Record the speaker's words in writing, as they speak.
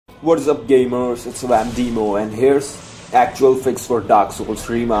What's up gamers, it's Demo and here's actual fix for Dark Souls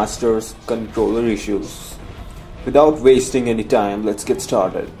Remastered's controller issues. Without wasting any time, let's get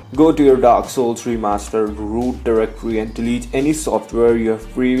started. Go to your Dark Souls Remastered root directory and delete any software you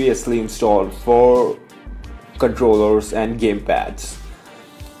have previously installed for controllers and gamepads.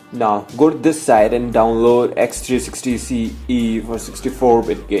 Now go to this site and download X360CE for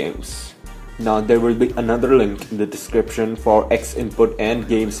 64-bit games. Now there will be another link in the description for xinput and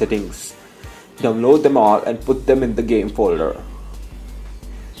game settings. Download them all and put them in the game folder.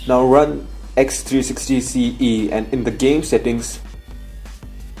 Now run X360CE and in the game settings,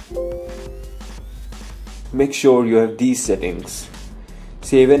 make sure you have these settings.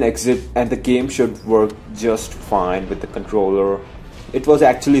 Save and exit and the game should work just fine with the controller. It was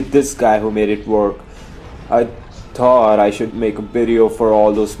actually this guy who made it work. I thought I should make a video for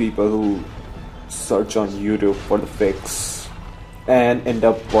all those people who search on YouTube for the fix and end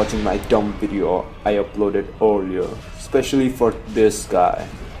up watching my dumb video I uploaded earlier, especially for this guy.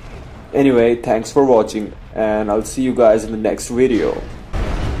 Anyway, thanks for watching and I'll see you guys in the next video.